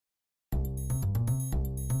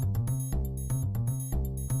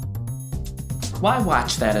Why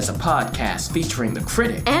Watch That is a podcast featuring the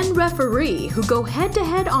critic and referee who go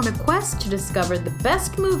head-to-head on a quest to discover the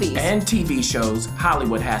best movies and TV shows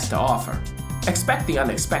Hollywood has to offer. Expect the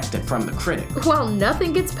unexpected from the critic. Well,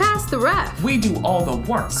 nothing gets past the ref. We do all the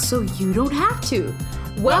work, so you don't have to.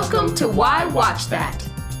 Welcome to Why Watch That.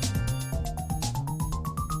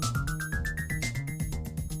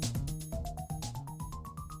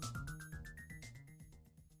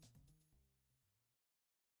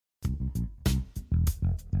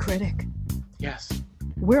 Critic. Yes.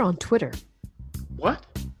 We're on Twitter. What?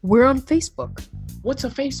 We're on Facebook. What's a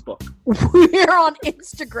Facebook? We're on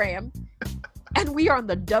Instagram. And we are on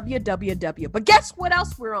the www. But guess what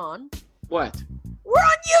else we're on? What? We're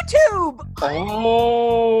on YouTube!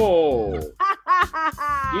 Oh!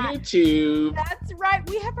 YouTube. That's right.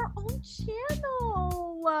 We have our own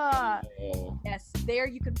channel. Oh. Yes, there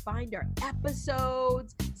you can find our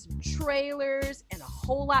episodes, some trailers, and a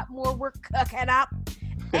whole lot more we're cooking up.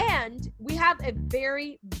 And we have a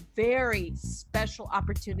very, very special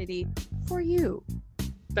opportunity for you.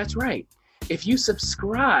 That's right. If you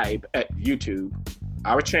subscribe at YouTube,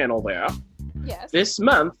 our channel there, yes, this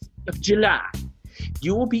month of July,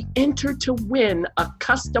 you will be entered to win a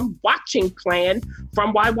custom watching plan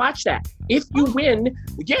from Why Watch That. If you win,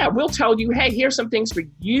 we'll tell you, hey, here's some things for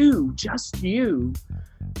you, just you,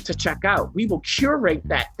 to check out. We will curate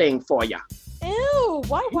that thing for you. Ew,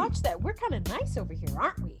 why watch that? We're kind of nice over here,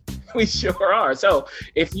 aren't we? We sure are. So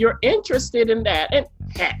if you're interested in that, and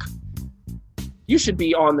heck, you should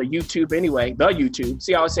be on the YouTube anyway, the YouTube.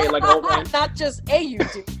 See how I say it like old man? Not just a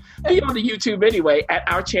YouTube. Be on the YouTube anyway at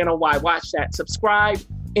our channel, Why Watch That. Subscribe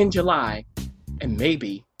in July, and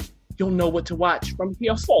maybe you'll know what to watch from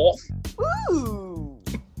here forth. Ooh.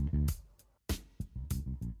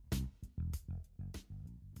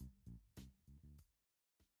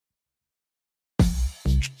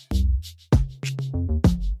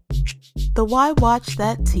 The Why Watch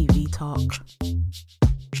That TV Talk.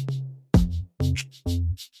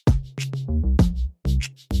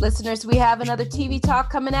 Listeners, we have another TV talk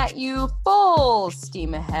coming at you full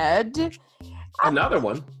steam ahead. Another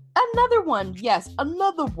one. Another one, yes,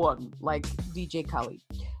 another one, like DJ Khaled.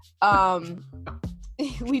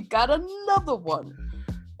 We've got another one.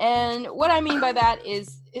 And what I mean by that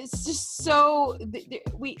is it's just so,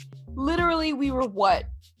 we were what?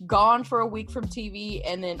 Gone for a week from TV,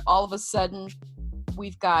 and then all of a sudden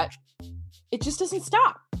we've got, it just doesn't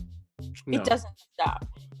stop. No. It doesn't stop.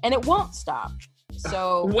 And it won't stop.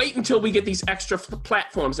 So wait until we get these extra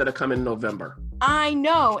platforms that are coming in November. I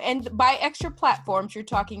know. And by extra platforms, you're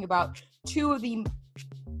talking about two of the,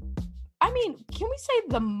 I mean, can we say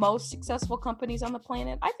the most successful companies on the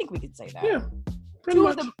planet? I think we could say that. Yeah, pretty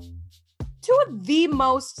much. Two of the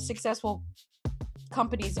most successful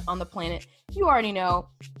companies on the planet. You already know.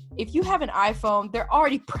 If you have an iPhone, they're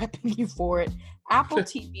already prepping you for it. Apple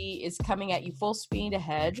TV is coming at you full speed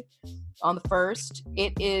ahead on the 1st.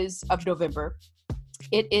 It is of November.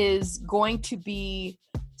 It is going to be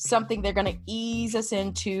something they're going to ease us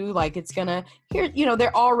into. Like it's going to,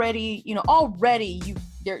 they're already,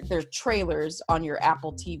 there trailers on your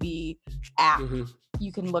Apple TV app. Mm-hmm.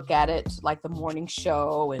 You can look at it like the morning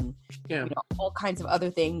show and all kinds of other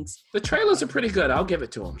things. The trailers are pretty good. I'll give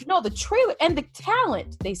it to them. No, the trailer and the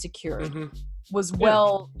talent they secured was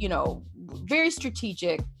very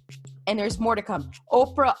strategic, and there's more to come.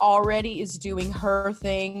 Oprah already is doing her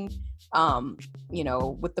thing,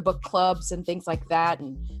 with the book clubs and things like that.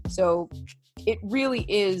 And so it really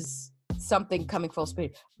is something coming full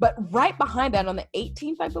speed. But right behind that on the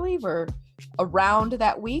 18th, I believe, or around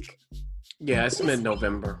that week, yeah, it's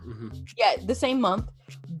mid-November. Mm-hmm. Yeah, the same month,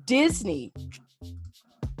 Disney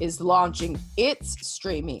is launching its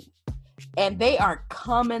streaming, and they are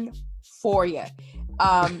coming for you.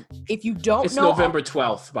 If you don't it's know... It's November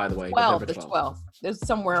 12th, by the way. The 12th. There's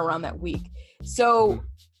somewhere around that week. So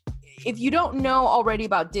if you don't know already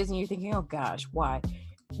about Disney, you're thinking, oh gosh, why?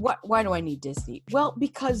 Why do I need Disney? Well,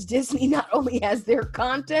 because Disney not only has their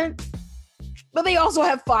content, but they also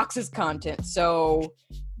have Fox's content. So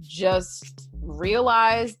just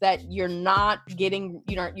realize that you're not getting,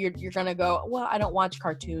 you're going to go, well, I don't watch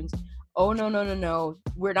cartoons. Oh, no.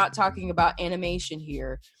 We're not talking about animation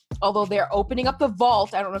here. Although they're opening up the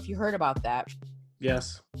vault. I don't know if you heard about that.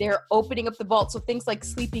 Yes. They're opening up the vault. So things like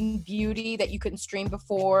Sleeping Beauty that you couldn't stream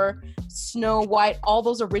before, Snow White, all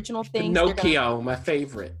those original things. Pinocchio, my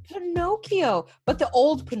favorite. Pinocchio. But the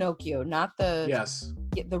old Pinocchio, not the... Yes.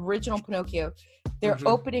 The original Pinocchio. They're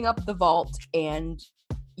opening up the vault, and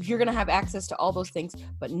you're going to have access to all those things.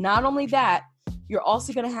 But not only that, you're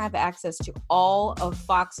also going to have access to all of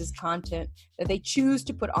Fox's content that they choose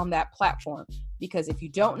to put on that platform. Because if you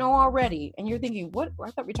don't know already, and you're thinking, what?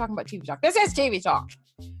 I thought we were talking about TV talk. This is TV talk.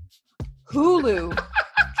 Hulu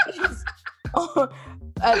is,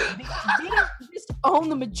 they don't just own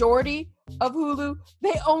the majority of Hulu.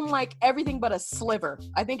 They own like everything but a sliver.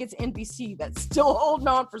 I think it's NBC that's still holding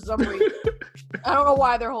on for some reason. I don't know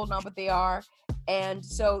why they're holding on, but they are. And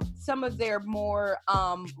so some of their more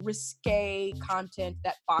risque content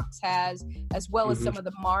that Fox has, as well as some of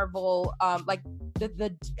the Marvel, like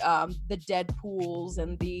the Deadpools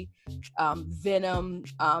and the Venom,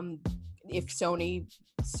 if Sony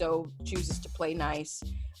so chooses to play nice,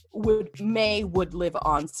 would live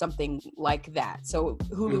on something like that. So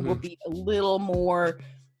Hulu will be a little more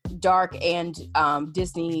dark, and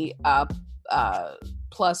Disney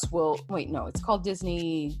Plus will it's called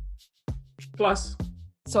Disney Plus.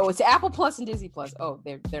 So it's Apple Plus and Disney Plus. Oh,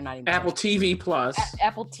 they're not even Apple TV Plus.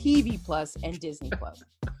 Apple TV Plus and Disney Plus.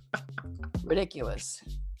 Ridiculous.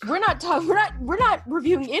 We're not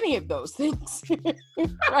reviewing any of those things right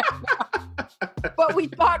now. But we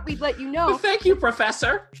thought we'd let you know. Well, thank you,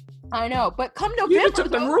 Professor. I know, but come November, you took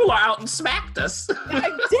the ruler out and smacked us. I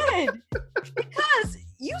did, because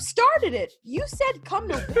you started it. You said come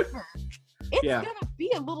November. It's gonna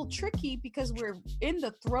be a little tricky because we're in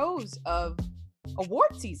the throes of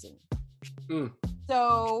award season.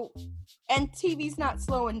 So, and TV's not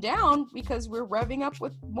slowing down because we're revving up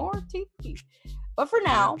with more TV. But for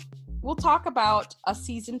now, we'll talk about a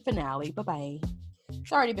season finale. Bye-bye.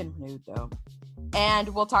 It's already been renewed, though. And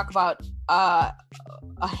we'll talk about a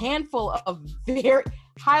handful of very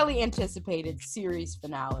highly anticipated series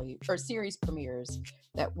finale or series premieres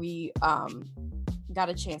that we got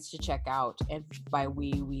a chance to check out. And by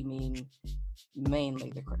we mean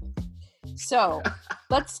mainly the critic. So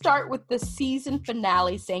let's start with the season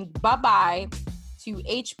finale, saying bye-bye to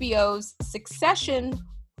HBO's Succession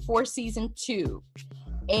for season 2.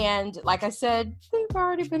 And like I said, they've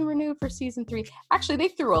already been renewed for season 3. Actually, they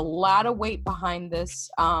threw a lot of weight behind this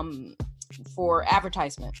for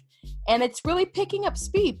advertisement. And it's really picking up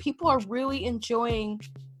speed. People are really enjoying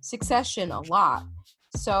Succession a lot.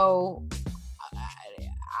 So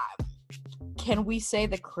can we say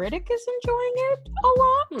the critic is enjoying it a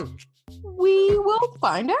lot? We will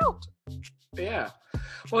find out. Yeah.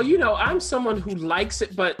 Well, I'm someone who likes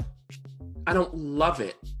it, but I don't love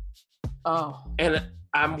it. Oh. And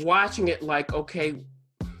I'm watching it like, okay,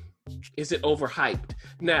 is it overhyped?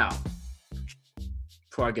 Now,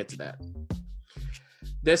 before I get to that,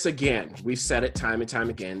 this again, we've said it time and time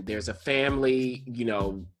again. There's a family,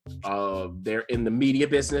 they're in the media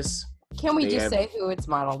business. Can we say who it's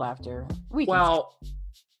modeled after?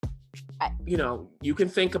 You can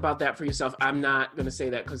think about that for yourself. I'm not going to say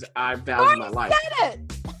that because I value my life. Said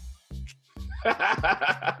it.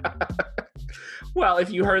 Well,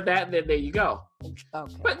 if you heard that, then there you go.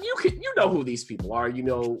 Okay. But you know who these people are. You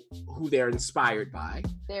know who they're inspired by.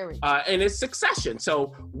 There we go. And it's Succession.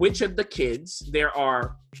 So which of the kids, there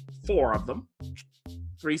are 4 of them,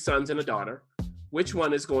 3 sons and a daughter, which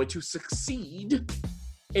one is going to succeed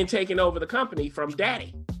in taking over the company from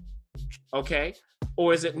daddy? Okay?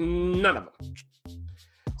 Or is it none of them?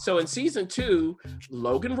 So in season 2,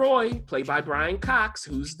 Logan Roy, played by Brian Cox,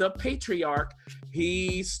 who's the patriarch,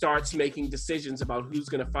 he starts making decisions about who's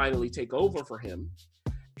going to finally take over for him.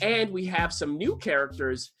 And we have some new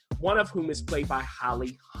characters, one of whom is played by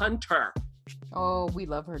Holly Hunter. Oh, we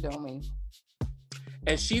love her, don't we?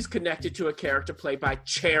 And she's connected to a character played by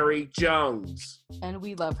Cherry Jones. And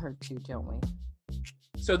we love her too, don't we?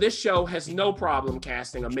 So this show has no problem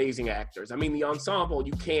casting amazing actors. I mean, the ensemble,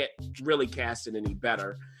 you can't really cast it any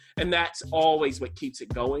better. And that's always what keeps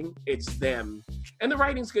it going. It's them. And the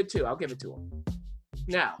writing's good too. I'll give it to them.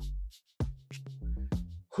 Now,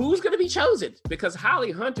 who's going to be chosen? Because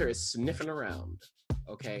Holly Hunter is sniffing around.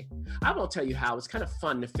 Okay? I won't tell you how. It's kind of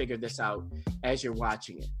fun to figure this out as you're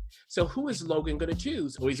watching it. So who is Logan going to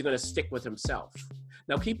choose? Or is he going to stick with himself?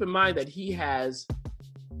 Now, keep in mind that he has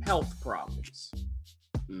health problems.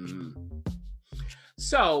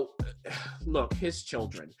 So, look, his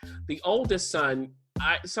children. The oldest son,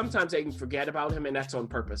 sometimes they can forget about him, and that's on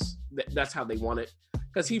purpose. That's how they want it,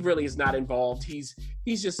 because he really is not involved. He's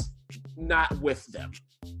just not with them.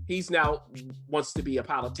 He's now wants to be a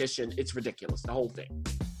politician. It's ridiculous, the whole thing.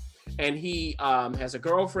 And he has a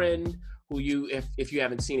girlfriend who if you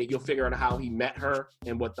haven't seen it, you'll figure out how he met her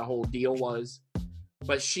and what the whole deal was.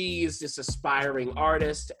 But she is this aspiring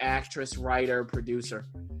artist, actress, writer, producer,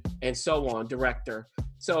 and so on, director.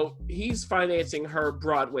 So he's financing her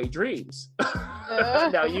Broadway dreams.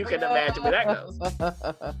 Now you can imagine where that goes.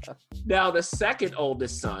 Now the second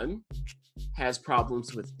oldest son has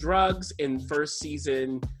problems with drugs. In first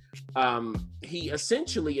season, he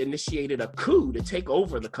essentially initiated a coup to take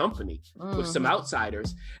over the company with some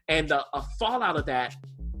outsiders, and a fallout of that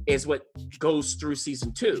is what goes through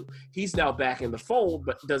season 2. He's now back in the fold,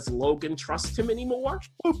 but does Logan trust him anymore?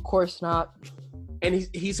 Of course not. And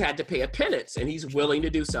he's had to pay a penance, and he's willing to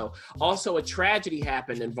do so. Also, a tragedy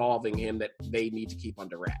happened involving him that they need to keep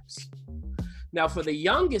under wraps. Now, for the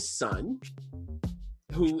youngest son,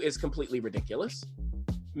 who is completely ridiculous,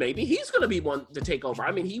 maybe he's going to be one to take over.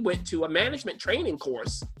 I mean, he went to a management training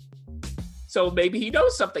course, so maybe he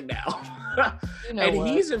knows something now.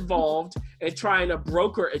 He's involved in trying to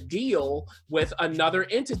broker a deal with another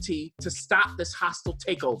entity to stop this hostile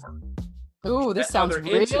takeover. Ooh, this sounds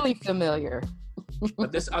really familiar.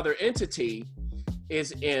 But this other entity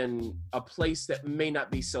is in a place that may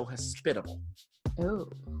not be so hospitable. Ooh.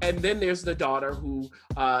 And then there's the daughter who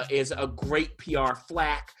is a great PR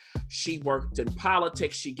flack. She worked in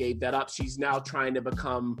politics. She gave that up. She's now trying to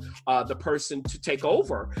become the person to take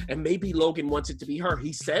over. And maybe Logan wants it to be her.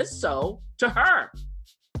 He says so to her.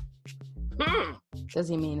 Does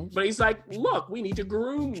he mean it? But he's like, look, we need to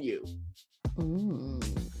groom you. Mm.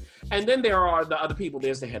 And then there are the other people.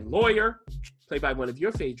 There's the head lawyer, played by one of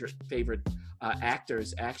your favorite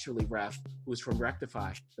actors, actually, Ref, who's from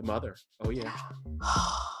Rectify, the mother. Oh, yeah.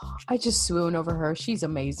 I just swoon over her. She's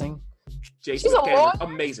amazing. Jason She's Cameron,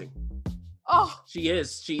 amazing. Oh. She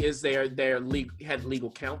is their head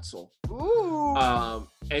legal counsel. Ooh.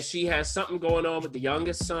 And she has something going on with the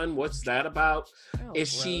youngest son. What's that about?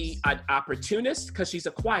 Is gross. she an opportunist? Because she's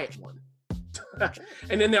a quiet one.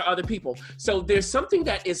 And then there are other people. So there's something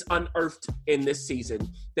that is unearthed in this season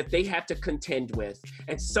that they have to contend with,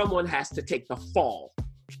 and someone has to take the fall.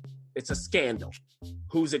 It's a scandal.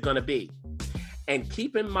 Who's it going to be? And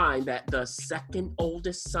keep in mind that the second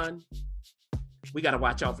oldest son, we got to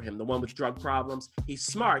watch out for him. The one with drug problems. He's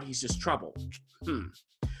smart. He's just troubled.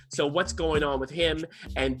 So what's going on with him?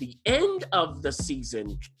 And the end of the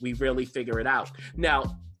season, we really figure it out.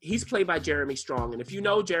 Now, he's played by Jeremy Strong. And if you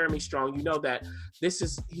know Jeremy Strong, you know that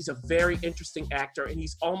he's a very interesting actor, and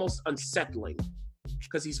he's almost unsettling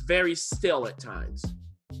because he's very still at times.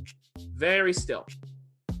 Very still.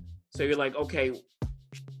 So you're like, okay,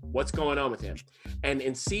 what's going on with him? And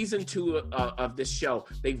in season 2 of this show,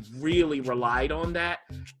 they really relied on that.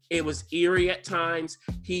 It was eerie at times.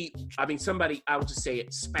 Somebody, I would just say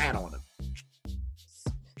it, spat on him.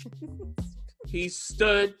 He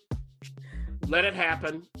stood, let it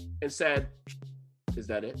happen, and said, is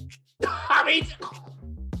that it?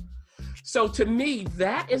 So to me,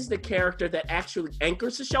 that is the character that actually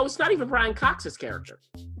anchors the show. It's not even Brian Cox's character.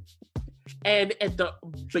 And at the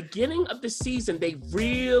beginning of the season, they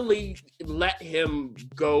really let him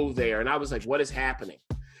go there. And I was like, what is happening?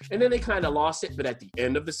 And then they kind of lost it. But at the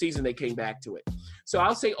end of the season, they came back to it. So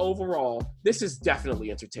I'll say overall, this is definitely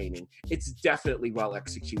entertaining. It's definitely well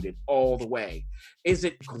executed all the way. Is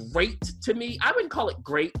it great to me? I wouldn't call it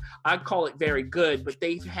great. I'd call it very good. But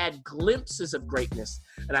they've had glimpses of greatness.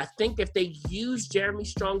 And I think if they use Jeremy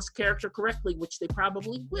Strong's character correctly, which they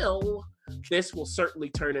probably will, this will certainly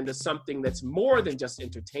turn into something that's more than just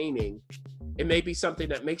entertaining. It may be something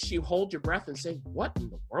that makes you hold your breath and say, what in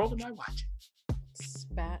the world am I watching?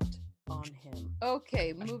 Spat on him.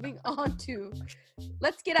 Okay, moving on to,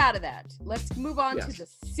 let's get out of that. Let's move on to the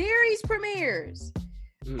series premieres.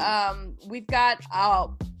 We've got a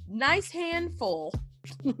nice handful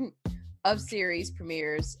of series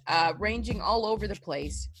premieres, ranging all over the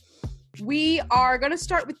place. We are going to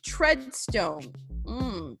start with Treadstone.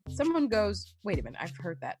 Someone goes, wait a minute, I've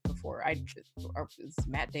heard that before. Is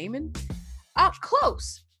Matt Damon?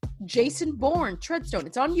 Close. Jason Bourne, Treadstone.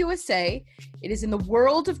 It's on USA. It is in the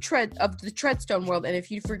world of the Treadstone world. And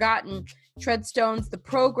if you've forgotten, Treadstone's the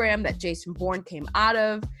program that Jason Bourne came out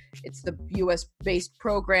of. It's the US-based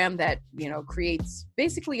program that, creates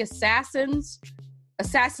basically assassin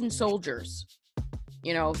soldiers,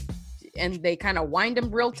 and they kind of wind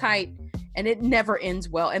them real tight, and it never ends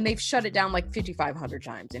well. And they've shut it down like 5,500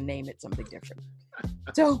 times and name it something different.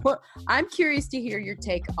 So I'm curious to hear your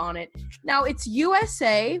take on it. Now, it's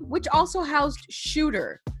USA, which also housed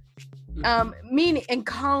Shooter, meaning and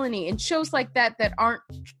Colony, and shows like that aren't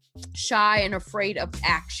shy and afraid of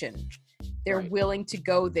action. They're willing to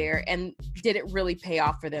go there. And did it really pay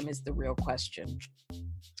off for them is the real question.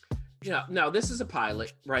 Yeah. Now, this is a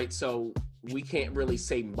pilot, right? So we can't really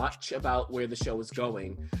say much about where the show is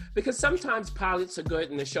going, because sometimes pilots are good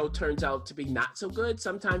and the show turns out to be not so good.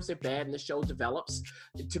 Sometimes they're bad and the show develops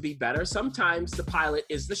to be better. Sometimes the pilot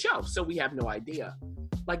is the show, so we have no idea.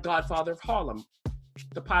 like Godfather of Harlem.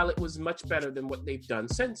 The pilot was much better than what they've done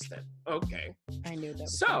since then. Okay. I knew that.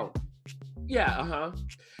 So, yeah,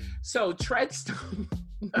 So Treadstone,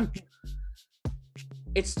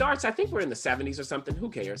 it starts, I think we're in the 70s or something. Who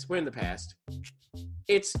cares? We're in the past.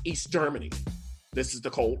 It's East Germany. This is the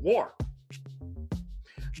Cold War.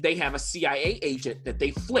 They have a CIA agent that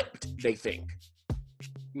they flipped, they think.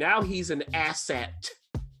 Now he's an asset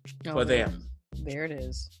for them. There it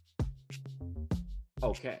is.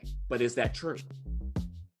 Okay. But is that true?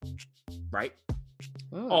 Right?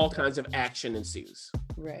 Oh, All kinds of action ensues.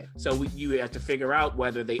 right. So you have to figure out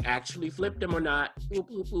whether they actually flipped him or not. Boop,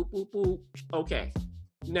 boop, boop, boop, boop. Okay.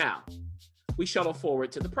 Now, we shuttle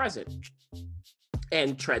forward to the present.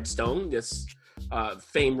 And Treadstone, this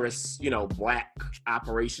famous, black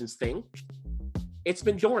operations thing, it's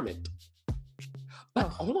been dormant.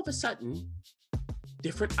 But all of a sudden,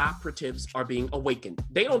 different operatives are being awakened.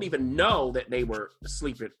 They don't even know that they were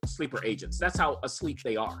sleeper agents. That's how asleep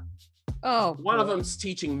they are. Oh, One of them's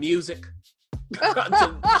teaching music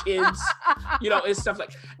to kids, and stuff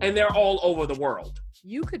like, and they're all over the world.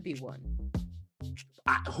 You could be one.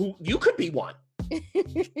 You could be one.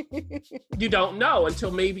 You don't know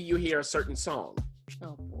until maybe you hear a certain song.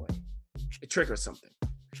 Oh boy. It triggers something.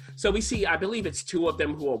 So we see, I believe it's two of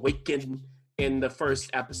them who awaken in the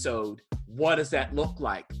first episode. What does that look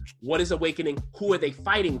like? What is awakening? Who are they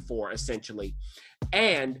fighting for, essentially?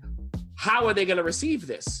 And how are they going to receive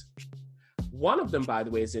this? One of them, by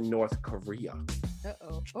the way, is in North Korea.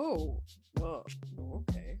 Uh-oh. Oh, well,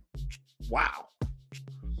 okay. Wow.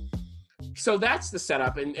 So that's the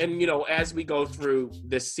setup. And as we go through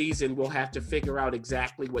this season, we'll have to figure out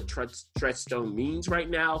exactly what Treadstone means right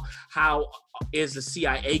now. How is the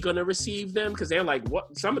CIA going to receive them? Because they're like,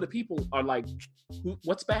 what? Some of the people are like,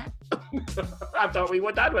 what's that? I thought we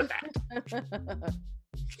were done with that.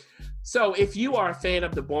 So if you are a fan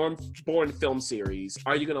of the Bourne film series,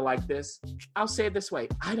 are you going to like this? I'll say it this way.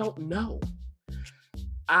 I don't know.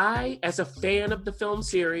 I, as a fan of the film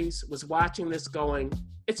series, was watching this going,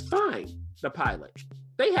 it's fine, the pilot.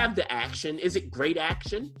 They have the action. Is it great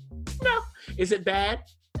action? No. Is it bad?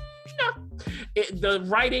 No. The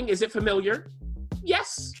writing, is it familiar?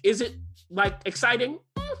 Yes. Is it, exciting?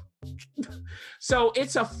 So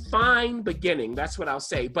it's a fine beginning. That's what I'll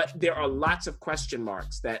say. But there are lots of question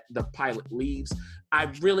marks that the pilot leaves. I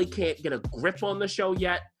really can't get a grip on the show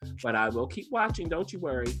yet, but I will keep watching. Don't you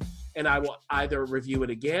worry. And I will either review it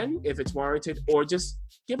again if it's warranted or just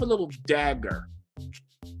give a little dagger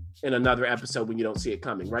in another episode when you don't see it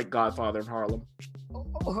coming. Right, Godfather of Harlem?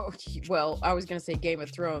 Oh, well, I was going to say Game of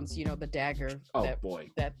Thrones, the dagger Boy.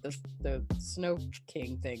 that the Snow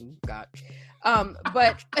King thing got.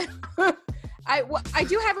 But I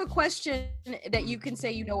do have a question that you can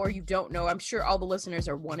say you know or you don't know. I'm sure all the listeners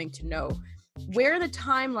are wanting to know. Where in the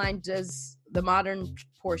timeline does the modern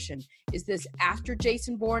portion, is this after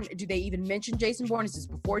Jason Bourne? Do they even mention Jason Bourne? Is this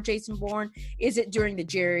before Jason Bourne? Is it during the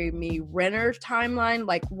Jeremy Renner timeline?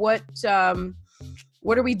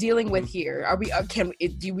 What are we dealing with here?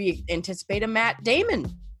 Do we anticipate a Matt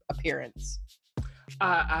Damon appearance?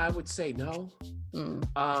 I would say no.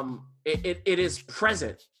 It is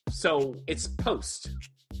present, so it's post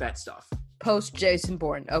that stuff. Post Jason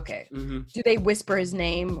Bourne, okay. Mm-hmm. Do they whisper his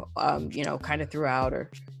name, kind of throughout,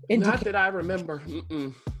 or? Not that I remember.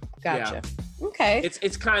 Mm-mm. Gotcha. Yeah. Okay.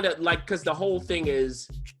 It's kind of like, because the whole thing is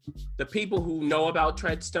the people who know about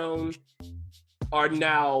Treadstone are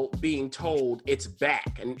now being told it's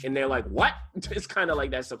back, and they're like, what? It's kind of like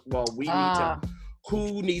that. So, well, we need to.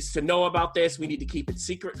 Who needs to know about this? We need to keep it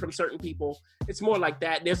secret from certain people. It's more like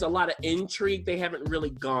that. There's a lot of intrigue. They haven't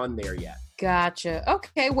really gone there yet. Gotcha.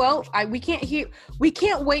 Okay. Well, we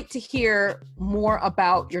can't wait to hear more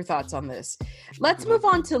about your thoughts on this. Let's move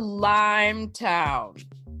on to Limetown.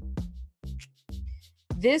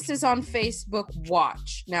 This is on Facebook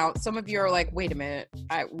Watch. Now, some of you are like, wait a minute.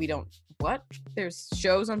 What? There's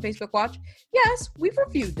shows on Facebook Watch? Yes, we've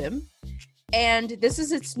reviewed them. And this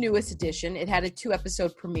is its newest edition. It had a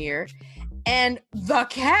 2-episode premiere. And the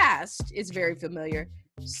cast is very familiar.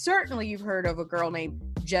 Certainly you've heard of a girl named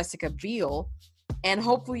Jessica Biel. And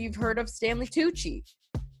hopefully you've heard of Stanley Tucci.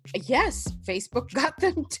 Yes, Facebook got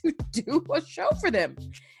them to do a show for them.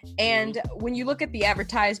 And when you look at the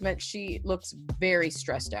advertisement, she looks very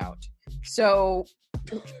stressed out. So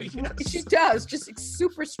yes. She does, just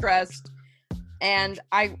super stressed. And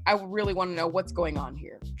I really want to know what's going on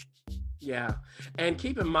here. Yeah. And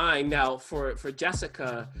keep in mind now for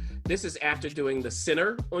Jessica, this is after doing The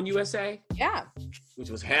Sinner on USA. Yeah.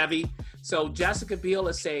 Which was heavy. So Jessica Biel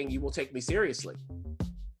is saying, you will take me seriously.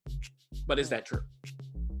 But is that true?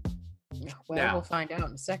 Well, we'll find out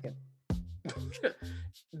in a second.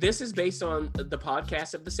 this is based on the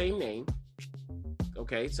podcast of the same name.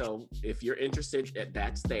 Okay, so if you're interested,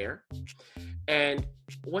 that's there. And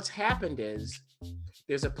what's happened is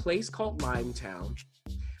there's a place called Limetown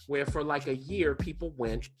where for like a year people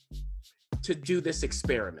went to do this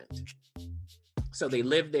experiment. So they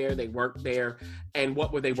lived there, they worked there, and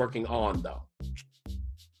what were they working on though?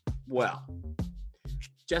 Well,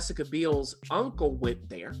 Jessica Biel's uncle went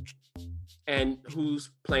there, and who's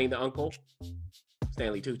playing the uncle?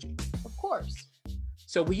 Stanley Tucci. Of course.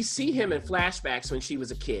 So we see him in flashbacks when she was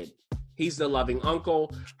a kid. He's the loving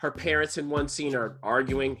uncle. Her parents in one scene are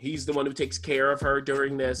arguing. He's the one who takes care of her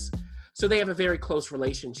during this. So they have a very close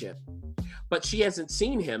relationship. But she hasn't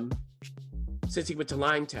seen him since he went to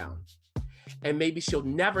Limetown. And maybe she'll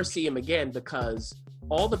never see him again because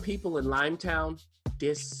all the people in Limetown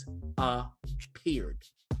disappeared.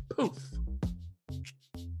 Poof.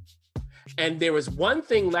 And there was one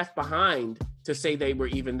thing left behind to say they were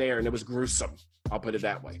even there, and it was gruesome. I'll put it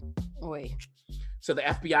that way. Oy. So the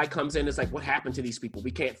FBI comes in, it's like, what happened to these people?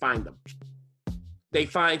 We can't find them. They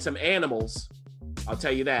find some animals, I'll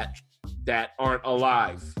tell you that aren't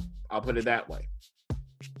alive. I'll put it that way.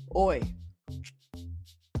 Oy.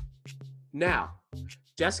 Now,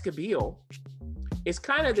 Jessica Biel is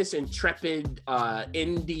kind of this intrepid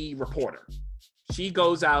indie reporter. She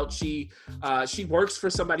goes out, she works for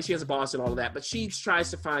somebody, she has a boss and all of that, but she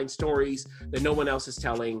tries to find stories that no one else is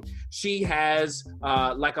telling. She has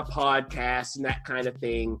like a podcast and that kind of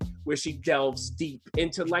thing where she delves deep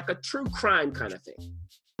into like a true crime kind of thing.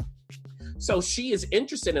 So she is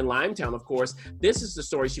interested in Limetown, of course. This is the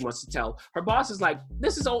story she wants to tell. Her boss is like,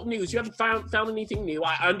 this is old news. You haven't found anything new.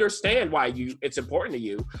 I understand why it's important to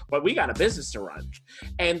you, but we got a business to run.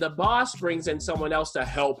 And the boss brings in someone else to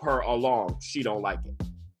help her along. She don't like it.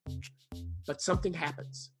 But something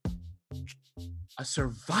happens. A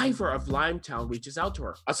survivor of Limetown reaches out to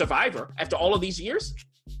her. A survivor after all of these years?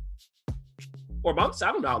 Or months?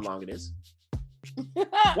 I don't know how long it is.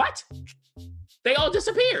 What? They all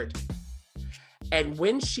disappeared. And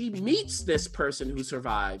when she meets this person who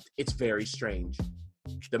survived, it's very strange.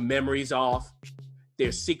 The memory's off.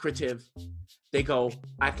 They're secretive. They go,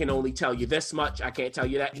 I can only tell you this much. I can't tell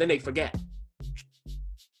you that. And then they forget.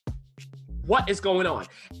 What is going on?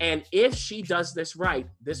 And if she does this right,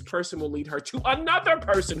 this person will lead her to another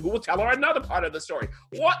person who will tell her another part of the story.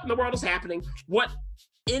 What in the world is happening? What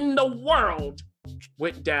in the world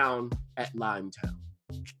went down at Limetown?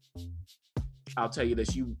 I'll tell you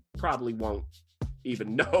this, you probably won't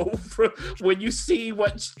even know when you see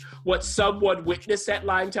what someone witnessed at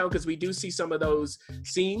Limetown, because we do see some of those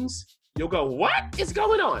scenes. You'll go, what is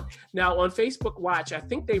going on? Now, on Facebook Watch, I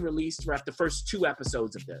think they released the first 2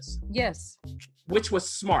 episodes of this. Yes. Which was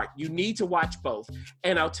smart. You need to watch both.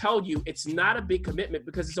 And I'll tell you, it's not a big commitment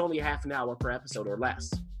because it's only a half an hour per episode or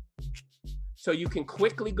less. So you can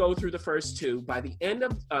quickly go through the first 2. By the end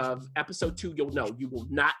of episode 2, you'll know. You will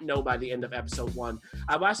not know by the end of episode 1.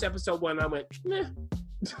 I watched episode 1 and I went, meh.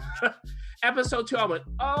 Episode 2, I went,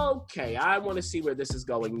 okay, I want to see where this is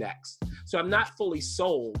going next. So I'm not fully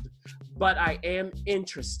sold, but I am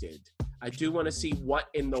interested. I do want to see what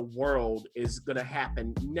in the world is going to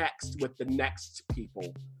happen next with the next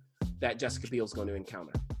people that Jessica Biel is going to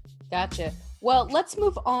encounter. Gotcha. Well, let's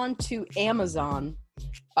move on to Amazon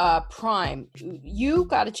Prime. You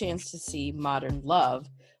got a chance to see Modern Love,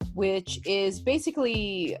 which is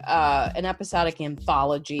basically an episodic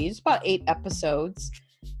anthology. It's about 8 episodes.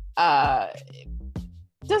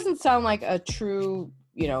 Doesn't sound like a true,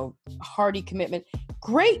 hearty commitment.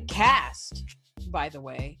 Great cast, by the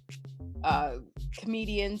way.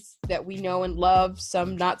 Comedians that we know and love,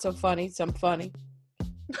 some not so funny, some funny.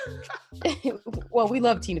 Well, we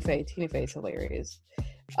love Tina Fey. Tina Fey is hilarious.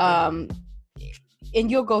 And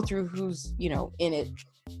you'll go through who's, in it.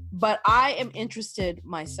 But I am interested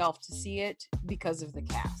myself to see it because of the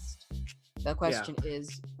cast. The question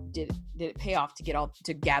is, did it pay off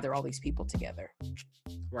to gather all these people together?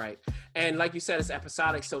 Right. And like you said, it's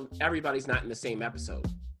episodic, so everybody's not in the same episode.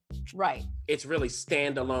 Right. It's really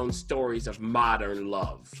standalone stories of modern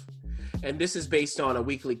love. And this is based on a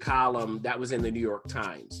weekly column that was in the New York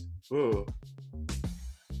Times. Ooh.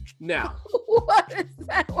 Now. What is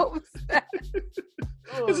that? What was that?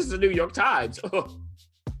 This is the New York Times.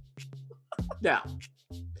 Now,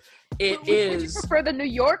 would you prefer the New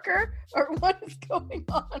Yorker, or what is going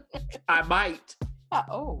on? I might.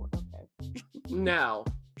 Okay. Now,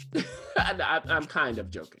 I'm kind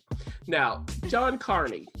of joking. Now, John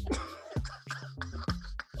Carney.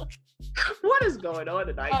 What is going on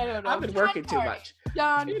tonight? I don't know. I've been working too much.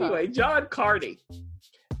 John Carney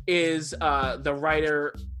is the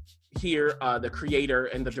writer hear the creator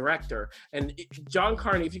and the director. And John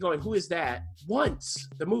Carney, if you're going, who is that? Once,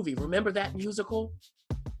 the movie. Remember that musical?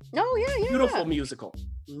 Oh, yeah. Beautiful musical.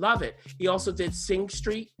 Love it. He also did Sing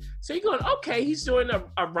Street. So you're going, okay, he's doing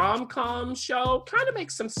a rom-com show. Kind of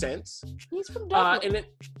makes some sense. He's from Dublin.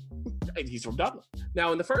 He's from Dublin.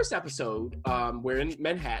 Now, in the first episode, we're in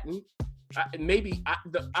Manhattan.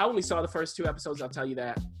 I only saw the first 2 episodes, I'll tell you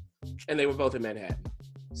that. And they were both in Manhattan.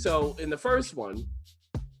 So in the first one,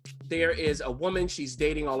 there is a woman, she's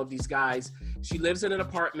dating all of these guys. She lives in an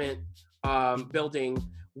apartment building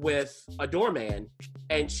with a doorman,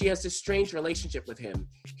 and she has this strange relationship with him.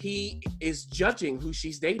 He is judging who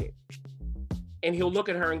she's dating. And he'll look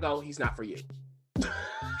at her and go, he's not for you.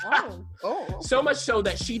 Oh. So much so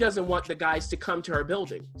that she doesn't want the guys to come to her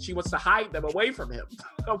building. She wants to hide them away from him.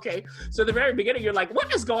 Okay. So at the very beginning, you're like,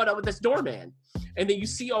 what is going on with this doorman? And then you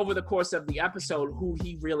see over the course of the episode who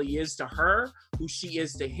he really is to her, who she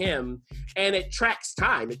is to him. And it tracks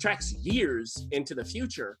time. It tracks years into the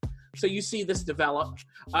future. So you see this develop.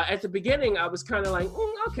 At the beginning, I was kind of like,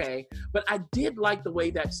 okay. But I did like the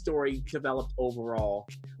way that story developed overall.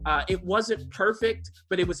 It wasn't perfect,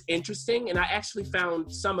 but it was interesting. And I actually found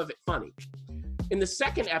some of it funny. In the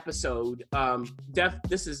second episode,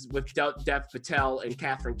 this is with Dev Patel and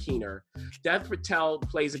Catherine Keener. Dev Patel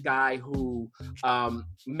plays a guy who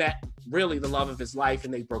met really the love of his life,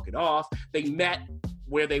 and they broke it off. They met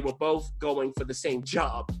where they were both going for the same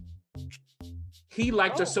job. He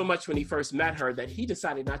liked her so much when he first met her that he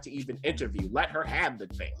decided not to even interview, let her have the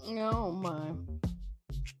thing. Oh my.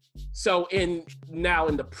 So in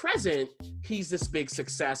the present, he's this big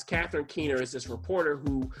success. Catherine Keener is this reporter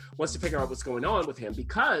who wants to figure out what's going on with him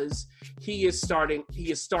because he has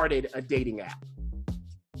started a dating app.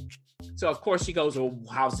 So of course she goes, well,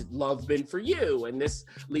 how's love been for you? And this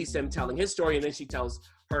leads to him telling his story, and then she tells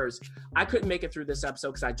hers. I couldn't make it through this episode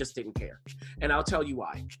because I just didn't care. And I'll tell you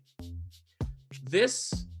why.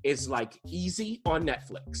 This is like Easy on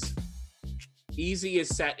Netflix. Easy is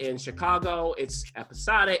set in Chicago. It's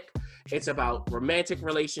episodic. It's about romantic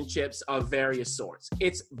relationships of various sorts.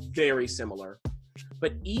 It's very similar.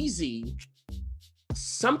 But Easy,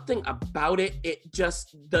 something about it,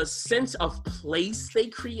 the sense of place they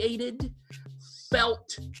created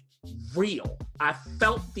felt real. I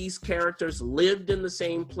felt these characters lived in the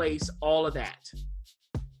same place, all of that.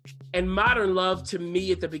 And Modern Love, to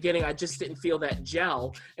me, at the beginning, I just didn't feel that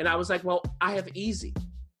gel. And I was like, well, I have Easy.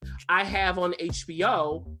 I have on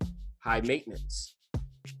HBO High Maintenance.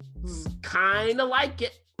 Kind of like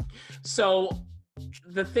it. So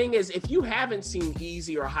the thing is, if you haven't seen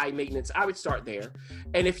Easy or High Maintenance, I would start there.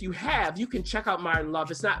 And if you have, you can check out Modern Love.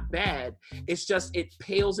 It's not bad. It's just, it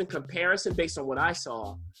pales in comparison based on what I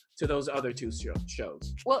saw to those other 2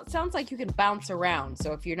 shows. Well, it sounds like you can bounce around.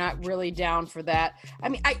 So if you're not really down for that, I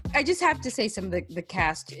mean, I just have to say some of the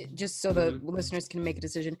cast, just so the listeners can make a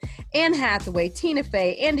decision. Anne Hathaway, Tina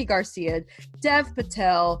Fey, Andy Garcia, Dev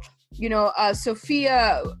Patel,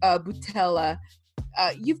 Sophia Boutella.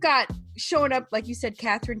 You've got showing up, like you said,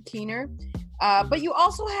 Catherine Keener. But you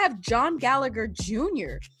also have John Gallagher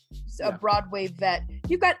Jr., a Broadway vet.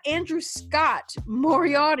 You've got Andrew Scott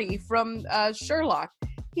Moriarty from Sherlock.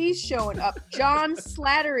 He's showing up. John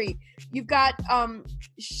Slattery. You've got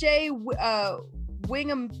Shea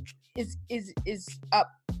Wingham is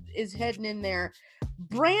heading in there.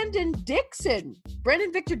 Brandon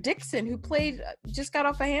Victor Dixon, who played just got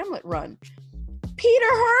off a Hamlet run. Peter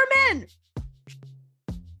Herman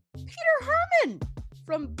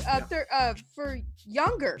from for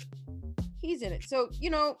Younger. He's in it. So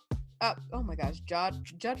oh my gosh,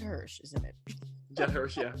 Judd Hirsch is in it. Judd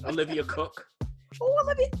Hirsch, yeah. Olivia Cook.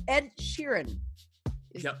 Oh, Ed Sheeran.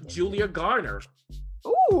 Yep, Julia Garner.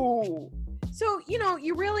 Ooh. So,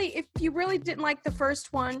 if you really didn't like the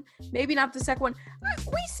first one, maybe not the second one,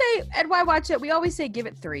 we say, at Why Watch It, we always say give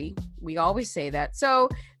it 3. We always say that. So,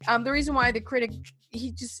 the reason why the critic,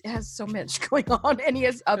 he just has so much going on, and he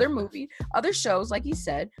has other shows, like he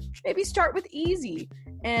said, maybe start with Easy.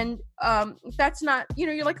 And if that's not,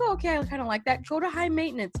 you're like, oh, okay, I kind of like that. Go to High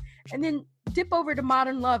Maintenance, and then dip over to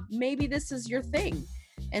Modern Love. Maybe this is your thing.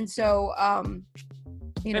 And so, and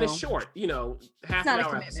it's short, half an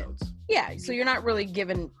hour episodes. Yeah, so you're not really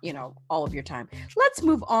given, all of your time. Let's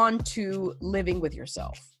move on to Living with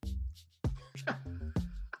Yourself.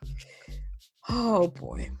 Oh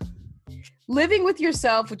boy. Living with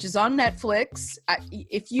Yourself, which is on Netflix. I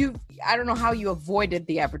don't know how you avoided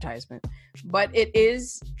the advertisement, but it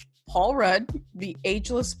is Paul Rudd, the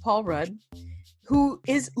ageless Paul Rudd, who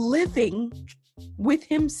is living with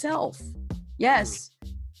himself. Yes,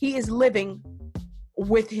 he is living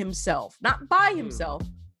with himself, not by himself,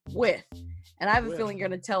 with. And I have a feeling you're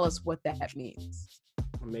going to tell us what that means.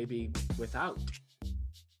 Maybe without.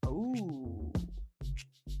 Ooh.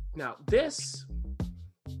 Now, this,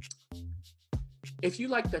 if you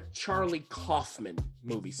like the Charlie Kaufman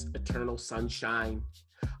movies, Eternal Sunshine,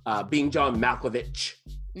 Being John Malkovich,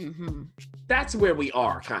 that's where we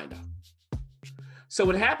are, kind of. So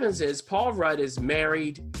what happens is Paul Rudd is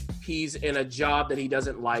married. He's in a job that he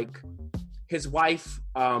doesn't like. His wife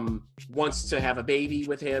wants to have a baby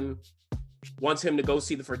with him, wants him to go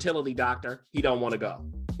see the fertility doctor. He don't want to go.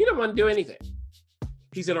 He don't want to do anything.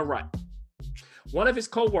 He's in a rut. One of his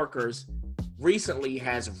coworkers recently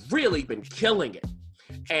has really been killing it.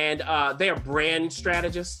 And they are brand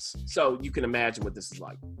strategists. So you can imagine what this is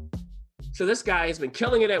like. So this guy has been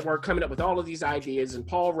killing it at work, coming up with all of these ideas, and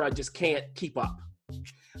Paul Rudd just can't keep up.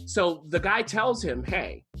 So the guy tells him,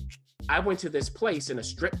 hey, I went to this place in a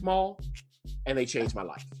strip mall and they changed my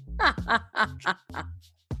life.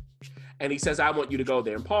 And he says, I want you to go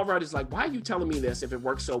there. And Paul Rudd is like, why are you telling me this? If it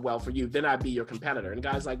works so well for you, then I'd be your competitor. And the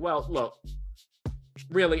guy's like, well, look,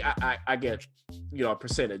 really, I get, a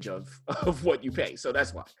percentage of what you pay. So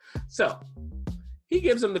that's why. So he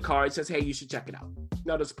gives him the card, says, hey, you should check it out.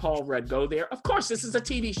 Now, does Paul Rudd go there? Of course, this is a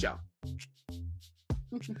TV show.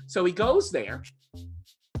 So he goes there,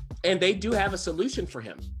 and they do have a solution for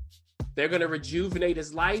him. They're going to rejuvenate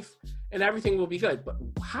his life, and everything will be good. But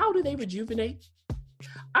how do they rejuvenate?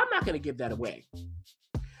 I'm not going to give that away.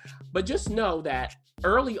 But just know that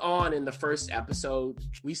early on in the first episode,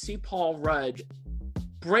 we see Paul Rudd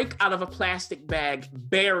break out of a plastic bag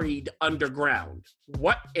buried underground.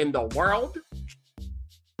 What in the world?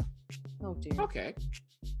 Oh, dear. Okay.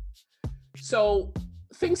 So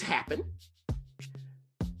things happen.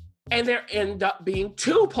 And there end up being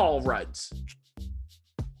two Paul Rudds.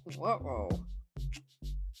 Whoa.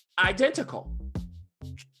 Identical.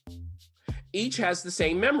 Each has the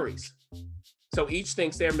same memories. So each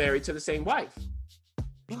thinks they're married to the same wife.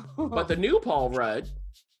 But the new Paul Rudd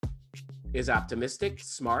is optimistic,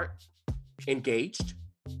 smart, engaged.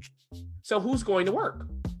 So who's going to work?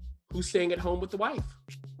 Who's staying at home with the wife?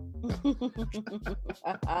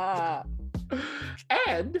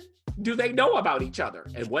 And do they know about each other?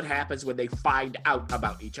 And what happens when they find out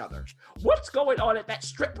about each other? What's going on at that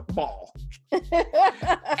strip mall?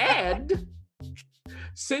 And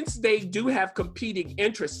since they do have competing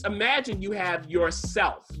interests, imagine you have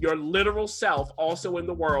yourself, your literal self, also in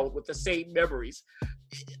the world with the same memories.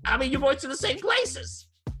 I mean, you're going to the same places.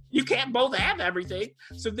 You can't both have everything.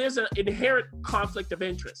 So there's an inherent conflict of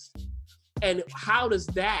interest. And how does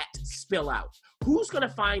that spill out? Who's going to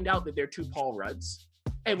find out that they're two Paul Rudds?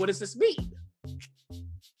 And what does this mean?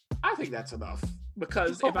 I think that's enough.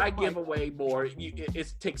 Because if I give away more,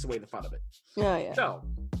 it takes away the fun of it. Yeah. So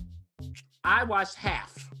I watched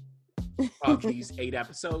half of these 8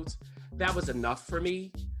 episodes. That was enough for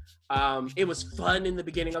me. It was fun in the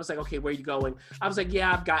beginning. I was like, okay, where are you going? I was like,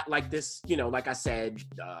 yeah, I've got like this, like I said,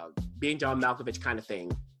 Being John Malkovich kind of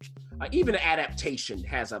thing. Even an adaptation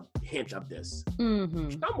has a hint of this.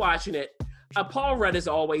 I'm watching it. Paul Rudd is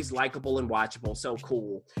always likable and watchable, so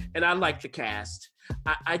cool. And I like the cast.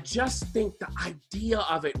 I just think the idea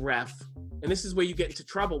of it, Ref, and this is where you get into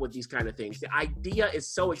trouble with these kind of things. The idea is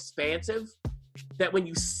so expansive that when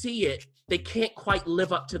you see it, they can't quite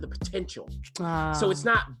live up to the potential. So it's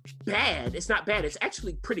not bad. It's not bad. It's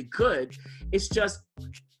actually pretty good. It's just,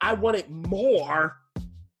 I want it more.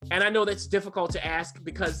 And I know that's difficult to ask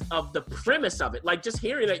because of the premise of it. Like just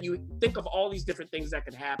hearing that, you think of all these different things that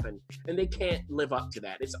could happen and they can't live up to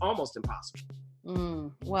that. It's almost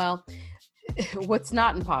impossible. Well, what's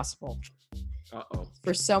not impossible?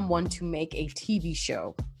 For someone to make a TV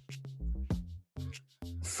show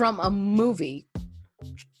from a movie,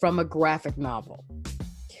 from a graphic novel.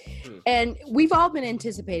 And we've all been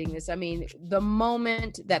anticipating this. I mean, the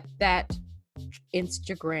moment that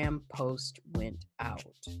Instagram post went out,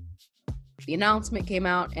 the announcement came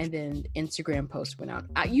out, and then Instagram post went out.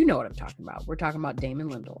 You know what I'm talking about. We're talking about Damon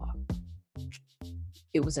Lindelof.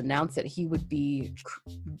 It was announced that he would be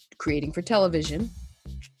creating for television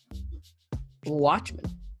Watchmen.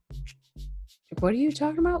 What are you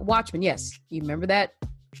talking about? Watchmen, yes. You remember that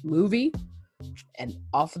movie? And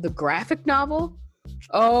off of the graphic novel?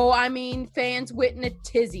 Oh, I mean, fans went in a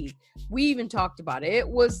tizzy. We even talked about it. It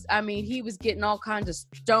was, he was getting all kinds of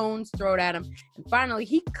stones thrown at him. And finally,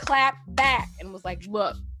 he clapped back and was like,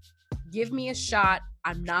 look, give me a shot.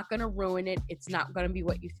 I'm not going to ruin it. It's not going to be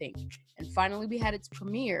what you think. And finally, we had its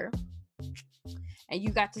premiere. And you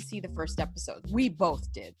got to see the first episode. We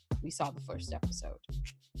both did. We saw the first episode.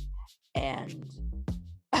 And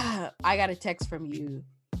I got a text from you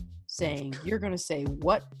saying, you're going to say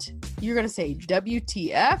what? You're going to say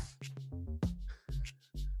WTF?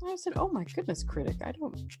 I said, "Oh my goodness, critic! I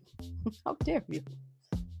don't. How dare you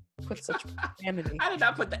put such profanity?" I did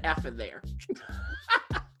not put the F in there.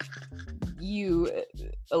 You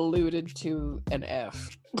alluded to an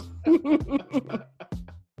F.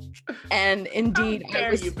 And indeed, how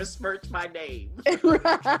dare you besmirch my name?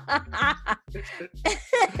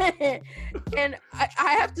 And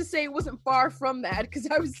I have to say, it wasn't far from that, because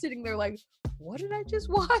I was sitting there like, what did I just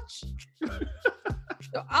watch?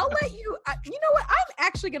 So I'll let you, you know what? I'm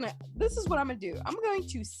actually this is what I'm going to do. I'm going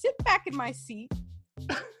to sit back in my seat,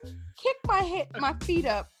 kick my feet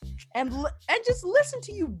up, and just listen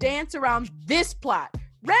to you dance around this plot.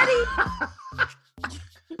 Ready?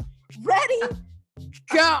 Ready?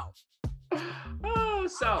 Go. Oh,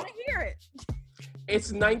 so I want to hear it.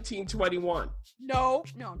 It's 1921. No,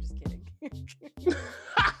 I'm just kidding.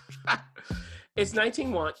 It's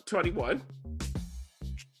 1921,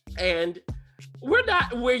 and we're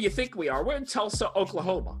not where you think we are. We're in Tulsa,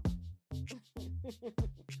 Oklahoma.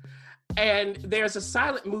 And there's a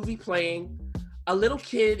silent movie playing. A little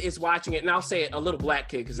kid is watching it, and I'll say it, a little black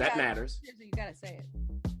kid, because that matters. You gotta say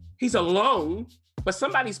it. He's alone, but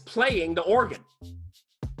somebody's playing the organ.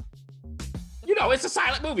 You know, it's a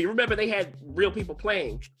silent movie. Remember, they had real people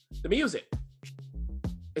playing the music.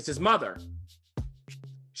 It's his mother.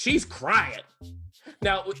 She's crying.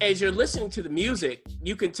 Now, as you're listening to the music,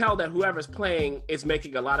 you can tell that whoever's playing is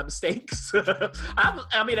making a lot of mistakes.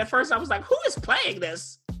 I mean, at first I was like, who is playing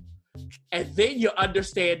this? And then you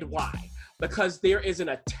understand why. Because there is an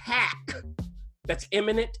attack that's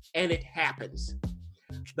imminent, and it happens.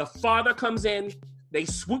 The father comes in, they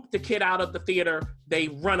swoop the kid out of the theater, they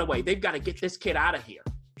run away. They've got to get this kid out of here.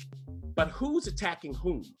 But who's attacking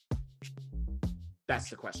whom? That's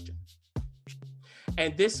the question.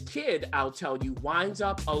 And this kid, I'll tell you, winds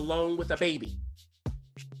up alone with a baby.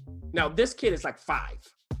 Now, this kid is like 5.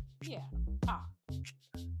 Yeah.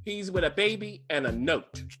 He's with a baby and a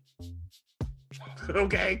note.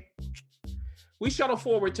 Okay? We shuttle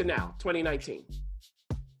forward to now, 2019.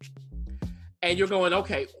 And you're going,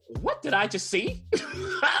 okay, what did I just see?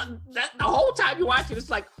 The whole time you watch it, it's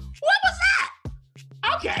like, what was that?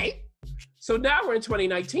 Okay. So now we're in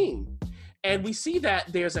 2019. And we see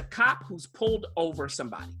that there's a cop who's pulled over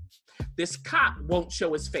somebody. This cop won't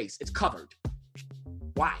show his face. It's covered.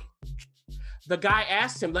 Why? The guy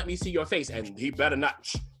asked him, let me see your face. And he better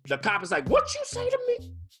not. The cop is like, what you say to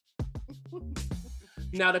me?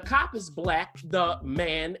 Now, the cop is black. The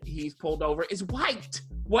man he's pulled over is white.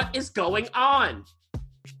 What is going on?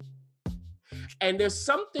 And there's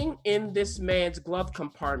something in this man's glove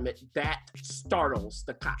compartment that startles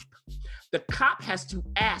the cop. The cop has to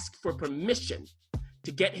ask for permission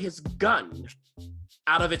to get his gun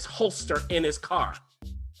out of its holster in his car.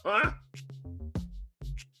 Huh?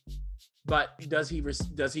 But does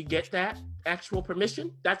he get that actual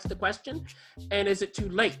permission? That's the question. And is it too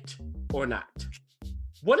late or not?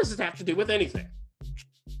 What does it have to do with anything?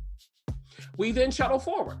 We then shuttle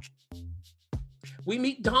forward. We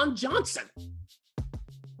meet Don Johnson,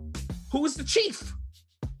 who is the chief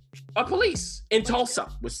of police in Tulsa.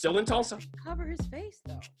 We're still in Tulsa. Cover his face,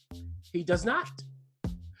 though. He does not.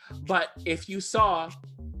 But if you saw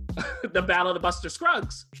the Battle of the Buster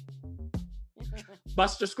Scruggs,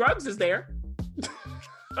 Buster Scruggs is there.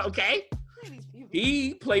 Okay?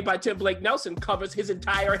 He, played by Tim Blake Nelson, covers his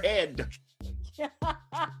entire head.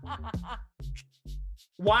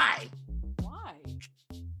 Why?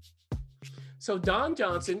 So Don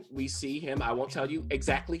Johnson, we see him. I won't tell you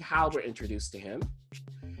exactly how we're introduced to him.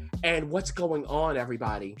 And what's going on,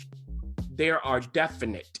 everybody? There are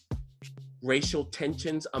definite racial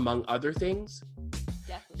tensions, among other things.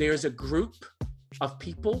 Definitely. There's a group of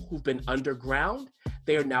people who've been underground.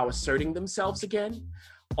 They are now asserting themselves again.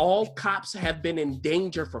 All cops have been in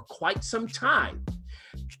danger for quite some time.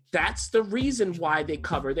 That's the reason why they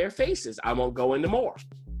cover their faces. I won't go into more.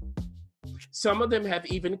 Some of them have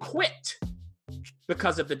even quit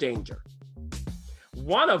because of the danger.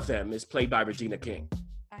 One of them is played by Regina King.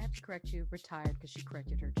 I have to correct you, retired, because she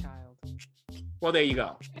corrected her child. Well, there you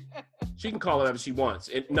go. She can call it whatever she wants.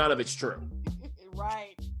 None of it's true.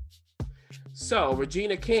 Right. So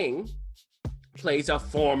Regina King plays a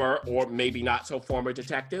former, or maybe not so former,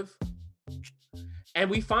 detective. And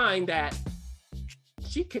we find that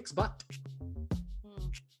she kicks butt.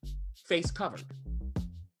 Face covered.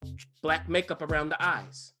 Black makeup around the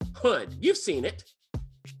eyes. Hood. You've seen it.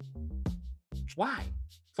 Why?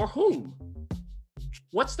 For whom?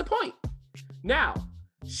 What's the point? Now,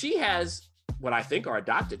 she has what I think are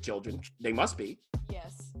adopted children. They must be.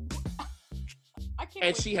 Yes.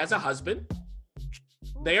 And she has a husband.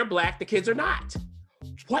 They are black. The kids are not.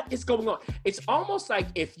 what is going on? It's almost like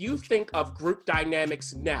if you think of group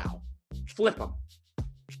dynamics now, flip them.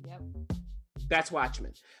 Yep. That's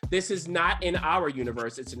Watchmen. This is not in our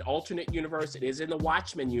universe. It's an alternate universe. It is in the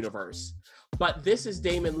Watchmen universe. But this is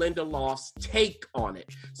Damon Lindelof's take on it.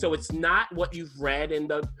 So it's not what you've read in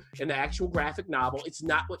the actual graphic novel. It's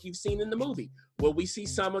not what you've seen in the movie. Will we see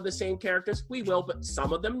some of the same characters? We will, but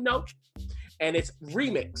some of them, no. And it's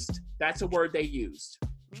remixed. That's a word they used.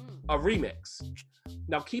 A remix.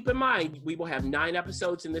 Now, keep in mind, we will have 9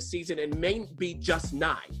 episodes in this season. It may be just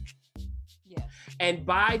 9. Yeah. And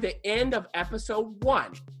by the end of episode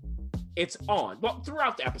 1, it's on. Well,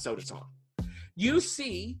 throughout the episode, it's on. You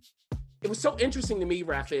see, it was so interesting to me,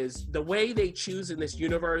 Ref, is the way they choose in this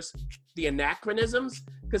universe, the anachronisms,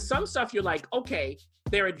 because some stuff you're like, okay,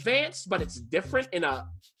 they're advanced, but it's different in a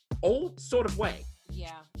old sort of way.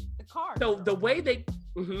 Yeah, the car. So the way they,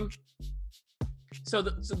 so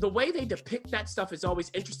the way they depict that stuff is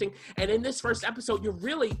always interesting. And in this first episode, you're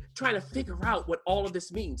really trying to figure out what all of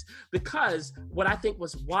this means, because what I think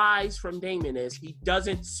was wise from Damon is he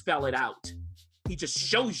doesn't spell it out. He just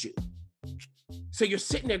shows you. So you're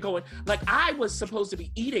sitting there going, like, I was supposed to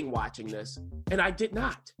be eating watching this, and I did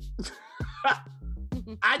not.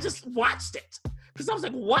 I just watched it. Because I was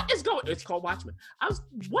like, what is going on? It's called Watchmen.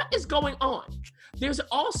 What is going on? There's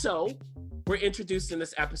also, we're introduced in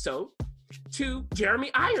this episode to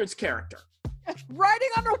Jeremy Irons' character. Riding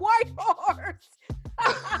on a white horse.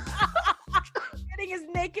 Getting his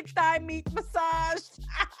naked thigh meat massaged.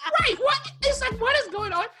 Right. It's like, what is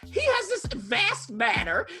going on? He has this vast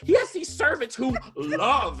manor. He has these servants who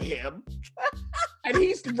love him. And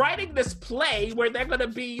he's writing this play where they're going to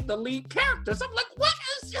be the lead characters. I'm like, what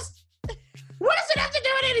does it have to do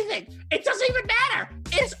with anything? It doesn't even matter.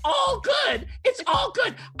 It's all good. It's all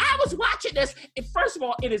good. I was watching this. And first of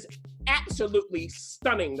all, it is absolutely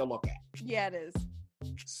stunning to look at. Yeah, it is.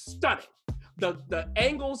 Stunning. The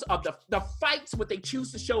angles of the fights, what they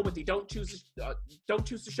choose to show, what they don't choose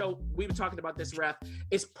to show. We were talking about this, Ref.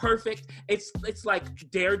 It's perfect. It's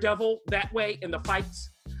like Daredevil that way in the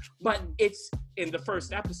fights, but it's in the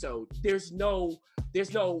first episode. There's no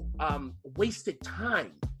wasted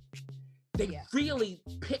time. They really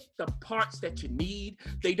pick the parts that you need.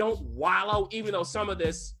 They don't wallow, even though some of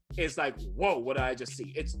this is like, whoa, what did I just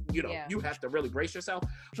see? It's, you have to really brace yourself,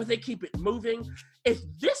 but they keep it moving. If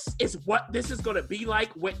this is what this is going to be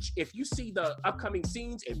like, which if you see the upcoming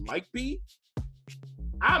scenes, it might be,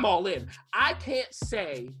 I'm all in. I can't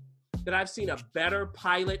say that I've seen a better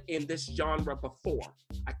pilot in this genre before.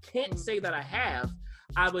 I can't say that I have.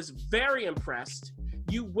 I was very impressed.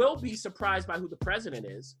 You will be surprised by who the president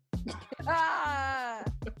is.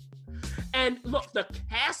 And look, the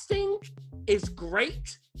casting is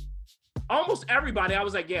great. Almost everybody, I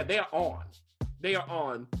was like, yeah, they are on. They are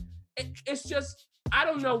on. It's just, I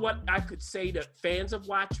don't know what I could say to fans of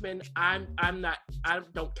Watchmen. I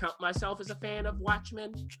don't count myself as a fan of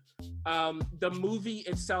Watchmen. The movie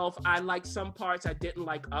itself, I like some parts, I didn't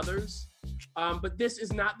like others. But this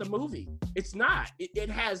is not the movie. It's not. It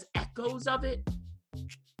has echoes of it.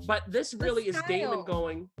 But this really is Damon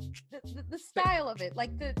going. The style of it,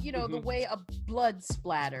 like the way a blood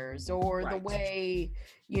splatters, or the way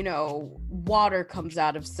water comes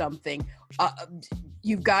out of something.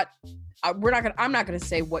 You've got. I'm not gonna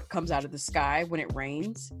say what comes out of the sky when it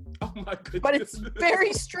rains. Oh my goodness! But it's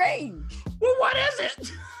very strange. Well, what is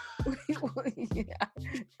it?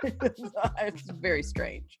 It's very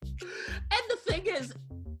strange. And the thing is,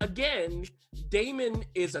 again, Damon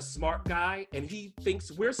is a smart guy, and he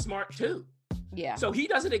thinks we're smart too. Yeah. So he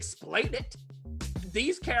doesn't explain it.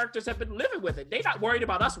 These characters have been living with it. They're not worried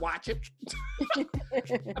about us watching.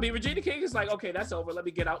 I mean, Regina King is like, okay, that's over. Let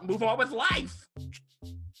me get out and move on with life.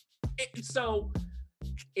 So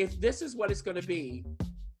if this is what it's going to be,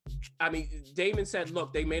 I mean, Damon said,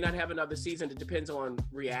 look, they may not have another season. It depends on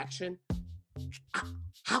reaction.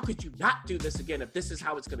 How could you not do this again if this is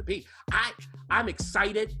how it's going to be? I'm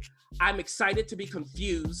excited. I'm excited to be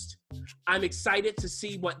confused. I'm excited to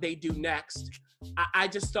see what they do next. I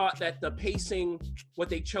just thought that the pacing, what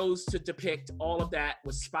they chose to depict, all of that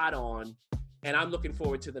was spot on. And I'm looking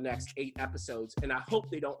forward to the next 8 episodes. And I hope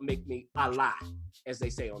they don't make me a lie, as they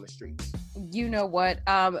say on the streets. You know what?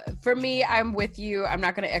 For me, I'm with you. I'm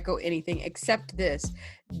not going to echo anything except this.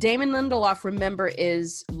 Damon Lindelof, remember,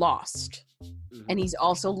 is Lost. Mm-hmm. And he's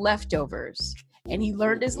also Leftovers. And he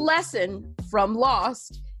learned his lesson from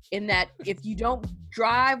Lost in that if you don't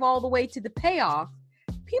drive all the way to the payoff,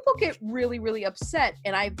 people get really, really upset.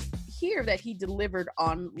 And I hear that he delivered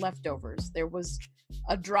on Leftovers. There was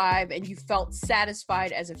a drive and you felt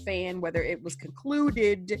satisfied as a fan, whether it was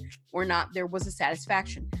concluded or not, there was a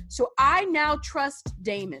satisfaction. So I now trust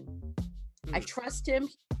Damon. I trust him.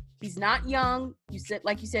 He's not young.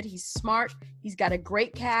 Like you said, he's smart. He's got a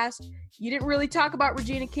great cast. You didn't really talk about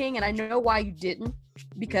Regina King, and I know why you didn't,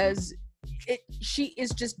 because she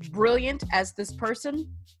is just brilliant as this person.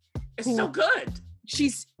 It's so good.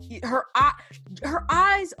 She's her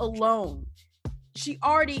eyes alone. She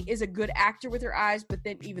already is a good actor with her eyes, but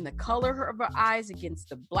then even the color of her eyes against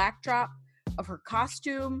the backdrop of her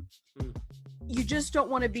costume, you just don't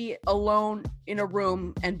want to be alone in a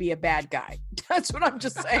room and be a bad guy. That's what I'm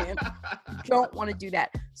just saying. You don't want to do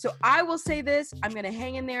that. So I will say this, I'm going to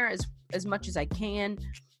hang in there as much as I can.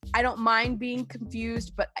 I don't mind being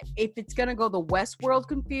confused, but if it's going to go the Westworld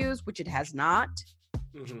confused, which it has not,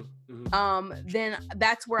 then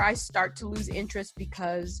that's where I start to lose interest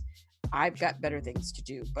because I've got better things to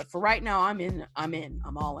do. But for right now, I'm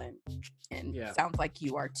all in. And it sounds like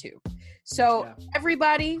you are too. So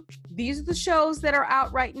everybody, these are the shows that are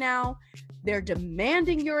out right now. They're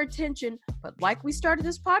demanding your attention. But like we started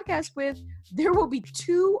this podcast with, there will be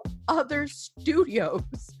 2 other studios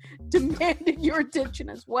demanding your attention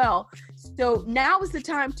as well. So now is the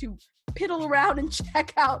time to piddle around and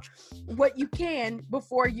check out what you can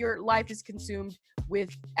before your life is consumed with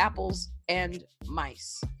apples and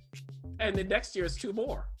mice. And then next year is 2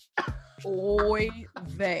 more. Oy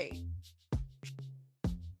vey.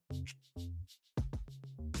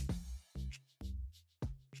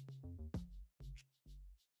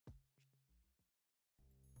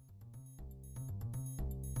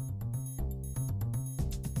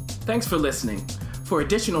 Thanks for listening. For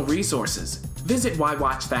additional resources, visit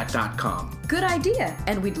whywatchthat.com. Good idea,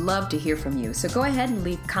 and we'd love to hear from you. So go ahead and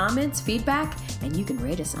leave comments, feedback, and you can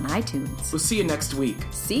rate us on iTunes. We'll see you next week.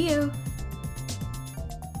 See you.